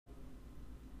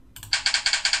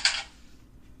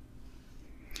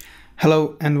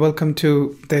Hello and welcome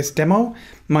to this demo.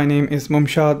 My name is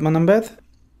Mumshad Manambeth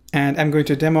and I'm going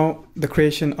to demo the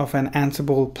creation of an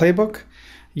Ansible playbook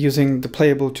using the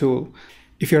Playable tool.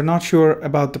 If you're not sure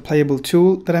about the Playable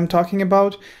tool that I'm talking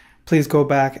about, please go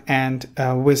back and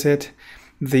visit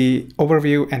the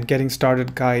overview and getting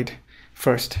started guide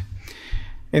first.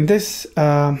 In this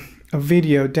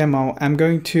video demo, I'm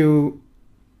going to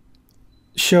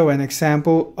show an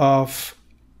example of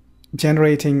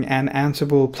generating an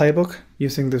Ansible playbook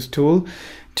using this tool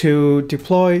to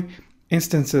deploy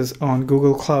instances on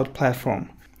Google Cloud Platform.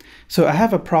 So I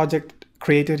have a project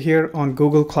created here on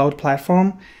Google Cloud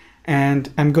Platform,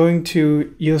 and I'm going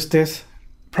to use this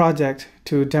project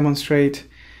to demonstrate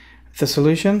the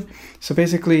solution. So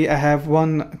basically I have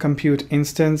one compute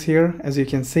instance here, as you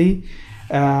can see,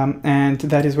 and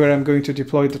that is where I'm going to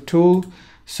deploy the tool.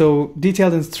 So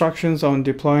detailed instructions on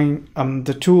deploying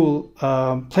the tool,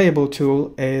 Playable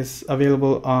tool, is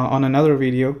available on another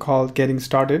video called Getting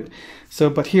Started. So,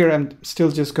 but here I'm still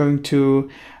just going to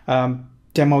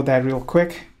demo that real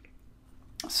quick.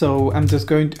 So I'm just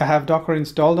going to, I have Docker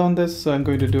installed on this, so I'm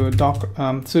going to do a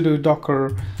sudo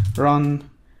docker run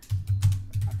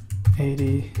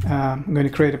 80. I'm going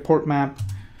to create a port map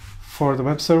for the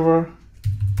web server,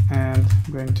 and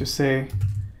I'm going to say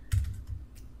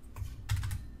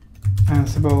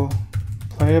Ansible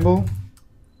Playable.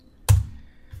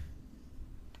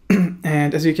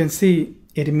 And as you can see,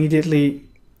 it immediately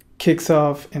kicks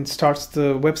off and starts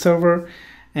the web server.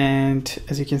 And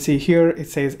as you can see here, it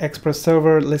says Express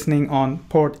server listening on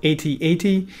port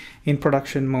 8080 in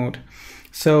production mode.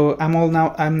 So I'm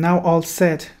now all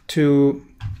set to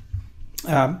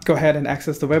go ahead and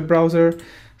access the web browser.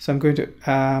 So I'm going to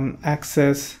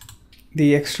access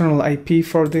the external IP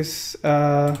for this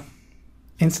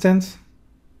instance,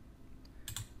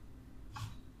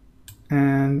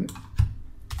 and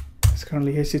it's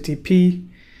currently HTTP.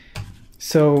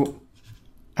 So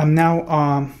I'm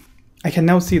now I can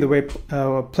now see the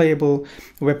Playable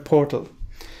web portal.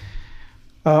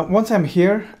 Once I'm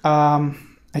here, I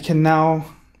can now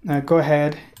go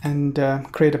ahead and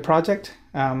create a project,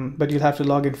 but you'll have to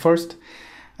log in first.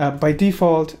 By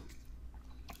default,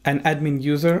 an admin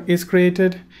user is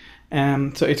created.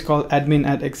 So it's called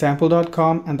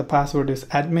admin@example.com, and the password is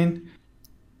admin.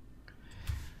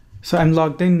 So I'm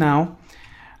logged in now.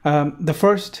 The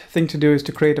first thing to do is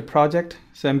to create a project.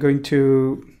 So I'm going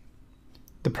to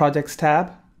the projects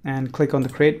tab and click on the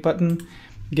create button,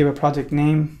 give a project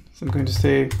name. So I'm going to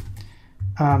say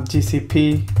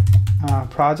GCP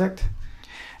project.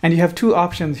 And you have two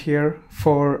options here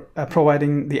for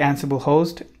providing the Ansible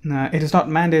host. It is not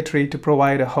mandatory to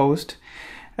provide a host.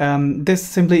 This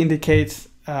simply indicates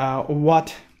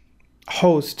what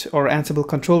host or Ansible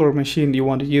controller machine you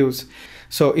want to use.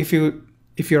 So if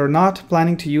you're not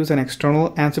planning to use an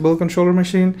external Ansible controller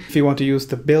machine, if you want to use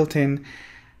the built-in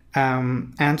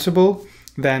Ansible,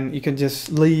 then you can just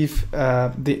leave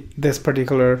this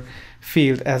particular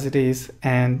field as it is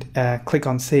and click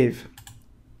on save.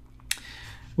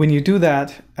 When you do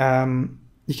that,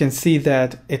 you can see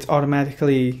that it's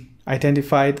automatically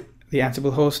identified the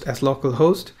Ansible host as local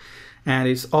host, and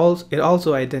it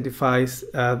also identifies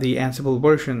the Ansible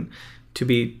version to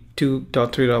be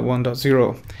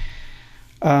 2.3.1.0.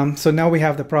 So now we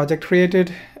have the project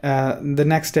created. The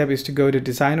next step is to go to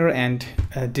Designer and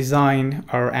design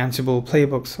our Ansible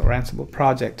playbooks or Ansible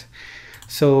project.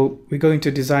 So we go into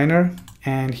Designer,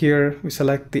 and here we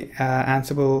select the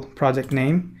Ansible project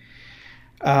name.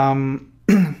 And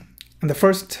the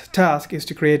first task is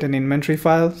to create an inventory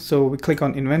file. So we click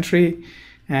on inventory,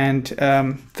 and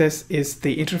this is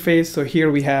the interface. So here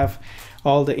we have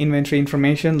all the inventory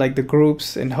information like the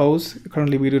groups and hosts.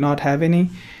 Currently we do not have any.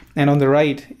 And on the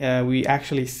right, we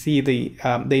actually see the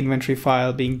inventory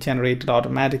file being generated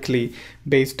automatically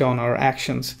based on our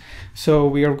actions. So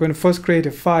we are going to first create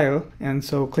a file, and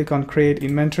so click on create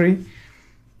inventory,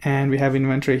 and we have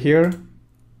inventory here.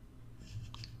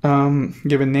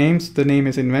 Given names, the name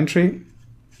is inventory.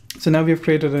 So now we've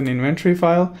created an inventory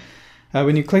file.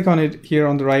 When you click on it here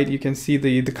on the right, you can see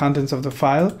the contents of the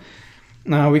file.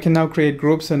 We can now create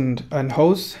groups and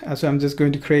hosts. So I'm just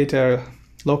going to create a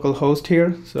local host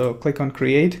here. So click on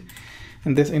create,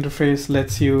 and this interface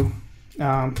lets you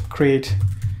create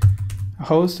a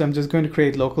host. I'm just going to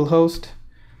create local host,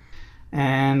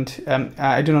 and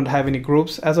I do not have any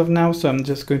groups as of now, so I'm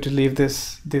just going to leave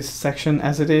this section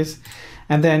as it is.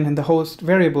 And then in the host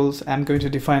variables, I'm going to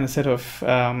define a set of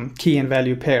key and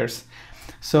value pairs.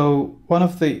 So one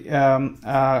of the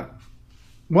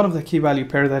key value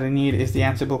pair that I need is the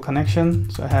Ansible connection.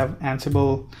 So I have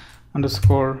Ansible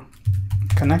 _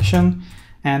 connection,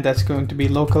 and that's going to be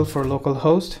local for local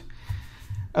host.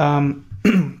 And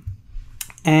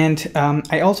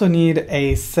I also need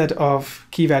a set of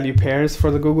key value pairs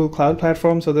for the Google Cloud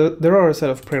Platform. So there are a set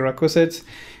of prerequisites.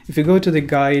 If you go to the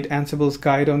guide, Ansible's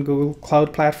guide on Google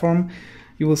Cloud Platform,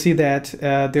 you will see that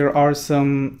there are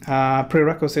some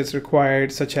prerequisites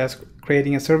required, such as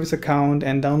creating a service account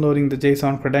and downloading the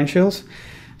JSON credentials.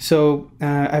 So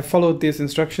I've followed these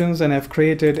instructions and I've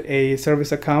created a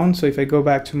service account. So if I go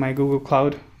back to my Google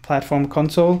Cloud Platform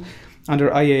console under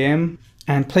IAM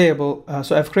and Playable,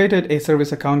 so I've created a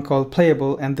service account called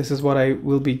Playable, and this is what I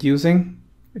will be using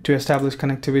to establish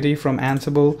connectivity from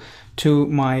Ansible to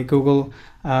my Google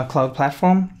Cloud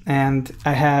Platform. And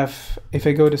I have, if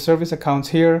I go to service accounts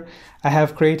here, I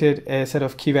have created a set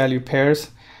of key value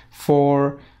pairs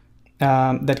for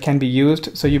that can be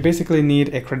used. So you basically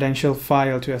need a credential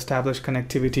file to establish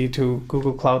connectivity to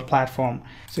Google Cloud Platform.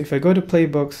 So if I go to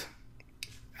Playbooks,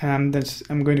 I'm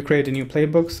going to create a new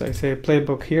playbook. So I say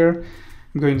playbook here.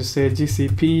 I'm going to say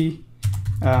GCP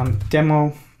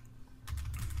demo.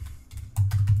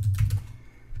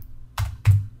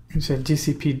 So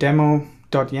GCP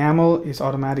demo.yaml is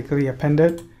automatically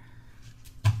appended.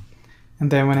 And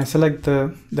then when I select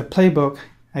the playbook,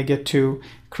 I get to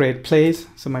create plays.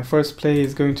 So my first play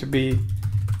is going to be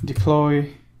deploy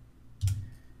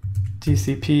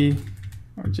GCP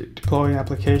or deploy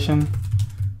application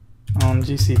on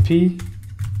GCP.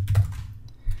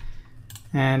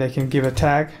 And I can give a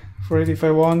tag for it if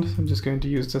I want. I'm just going to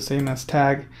use the same as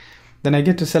tag. Then I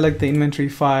get to select the inventory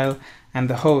file and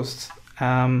the hosts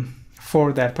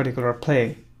for that particular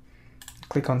play.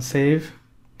 Click on save.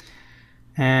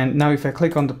 And now if I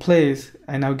click on the plays,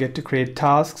 I now get to create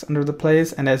tasks under the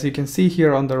plays. And as you can see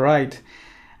here on the right,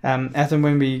 as and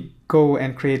when we go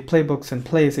and create playbooks and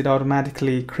plays, it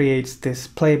automatically creates this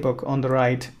playbook on the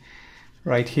right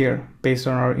here based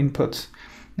on our inputs.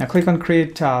 Now click on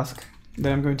create task.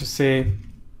 Then I'm going to say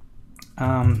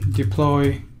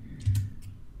deploy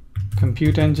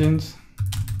compute engines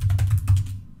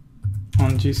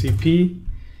on GCP,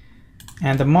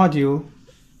 and the module,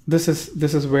 this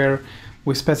is where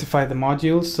we specify the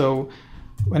module. So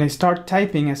when I start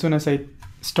typing, as soon as I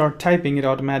start typing, it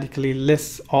automatically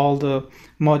lists all the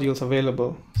modules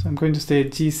available. So I'm going to say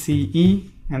GCE,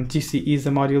 and GCE is the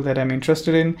module that I'm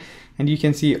interested in, and you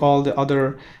can see all the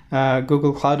other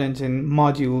Google Cloud Engine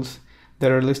modules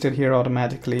that are listed here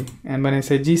automatically. And when I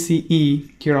say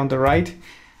GCE here on the right,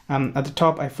 at the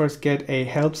top, I first get a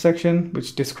help section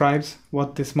which describes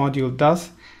what this module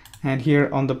does, and here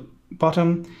on the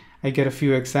bottom I get a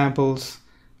few examples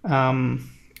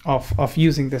of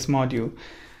using this module.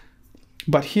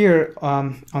 But here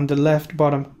on the left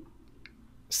bottom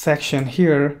section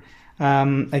here,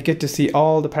 I get to see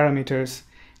all the parameters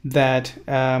that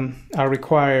are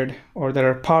required or that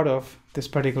are part of this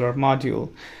particular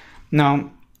module.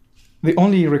 Now, the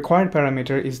only required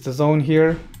parameter is the zone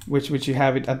here, which you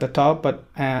have it at the top, but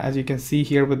as you can see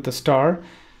here with the star,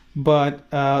 but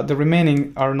the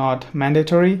remaining are not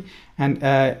mandatory, and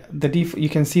you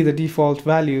can see the default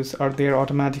values are there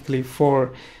automatically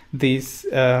for this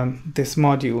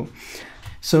module.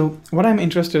 So what I'm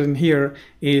interested in here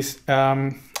is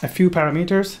a few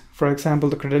parameters. For example,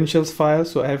 the credentials file.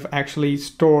 So I've actually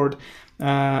stored,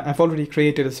 I've already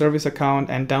created a service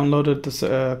account and downloaded this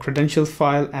credentials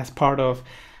file as part of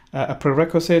a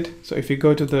prerequisite. So if you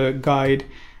go to the guide,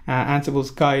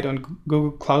 Ansible's guide on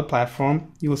Google Cloud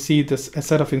Platform, you will see a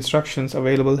set of instructions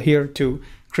available here to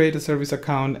create a service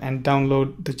account and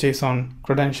download the JSON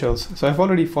credentials. So I've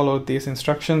already followed these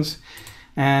instructions,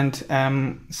 and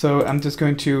so I'm just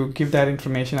going to give that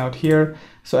information out here.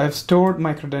 So I've stored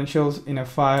my credentials in a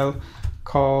file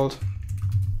called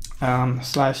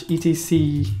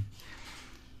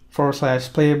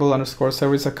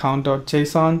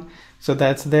 /etc/playable_service_account.json. So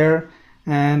that's there,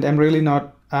 and I'm really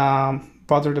not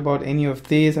bothered about any of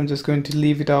these. I'm just going to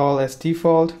leave it all as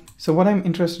default. So what I'm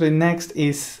interested in next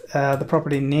is the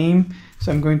property name.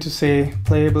 So I'm going to say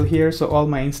playable here. So all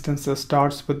my instances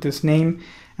starts with this name,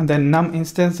 and then num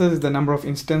instances is the number of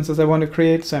instances I want to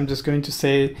create. So I'm just going to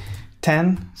say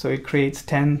 10. So it creates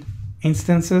 10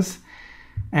 instances.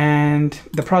 And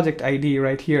the project ID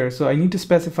right here. So I need to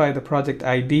specify the project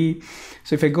ID.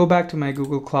 So if I go back to my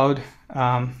Google Cloud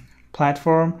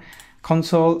Platform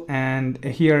console, and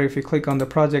here if you click on the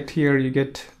project here, you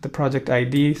get the project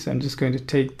ID. So I'm just going to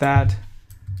take that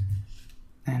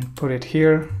and put it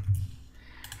here.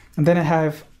 And then I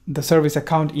have the service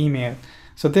account email.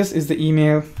 So this is the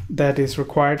email that is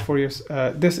required for your,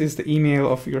 this is the email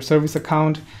of your service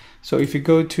account. So if you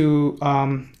go to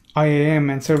IAM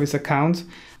and service accounts,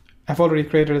 I've already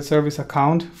created a service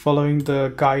account following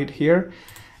the guide here,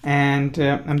 and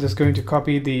I'm just going to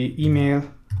copy the email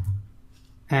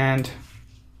and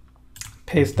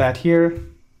paste that here.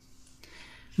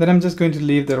 Then I'm just going to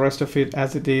leave the rest of it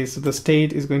as it is. So the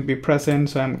state is going to be present,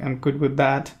 so I'm good with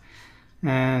that.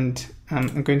 And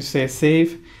I'm going to say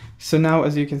save. So now,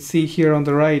 as you can see here on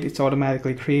the right, it's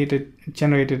automatically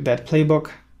generated that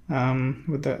playbook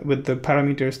with the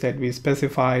parameters that we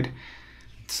specified.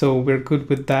 So we're good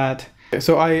with that.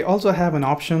 So I also have an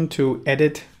option to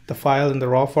edit the file in the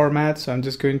raw format. So I'm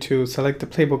just going to select the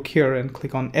playbook here and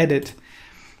click on edit.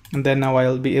 And then now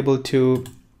I'll be able to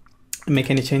make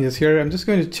any changes here. I'm just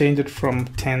going to change it from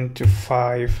 10 to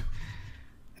 5.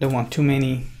 I don't want too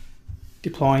many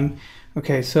deploying.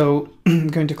 Okay, so I'm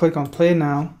going to click on play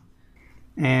now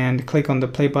and click on the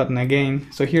play button again.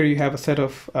 So here you have a set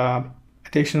of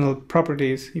additional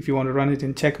properties if you want to run it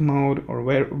in check mode or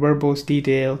verbose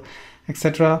detail,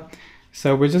 etc.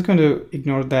 So we're just going to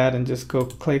ignore that and just go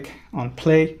click on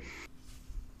play.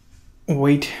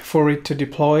 Wait for it to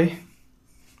deploy.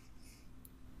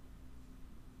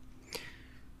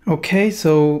 Okay,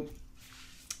 so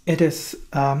it is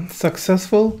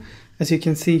successful. As you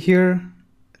can see here,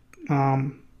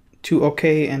 2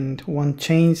 OK and 1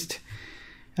 changed.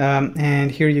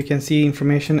 And here you can see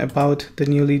information about the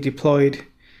newly deployed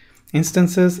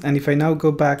instances. And if I now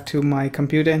go back to my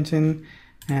compute engine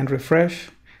and refresh,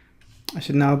 I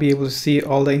should now be able to see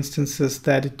all the instances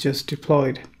that it just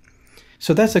deployed.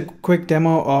 So that's a quick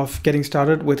demo of getting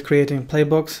started with creating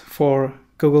playbooks for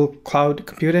Google Cloud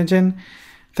Compute Engine.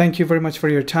 Thank you very much for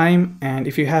your time. And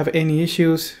if you have any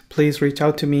issues, please reach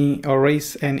out to me or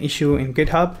raise an issue in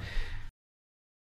GitHub.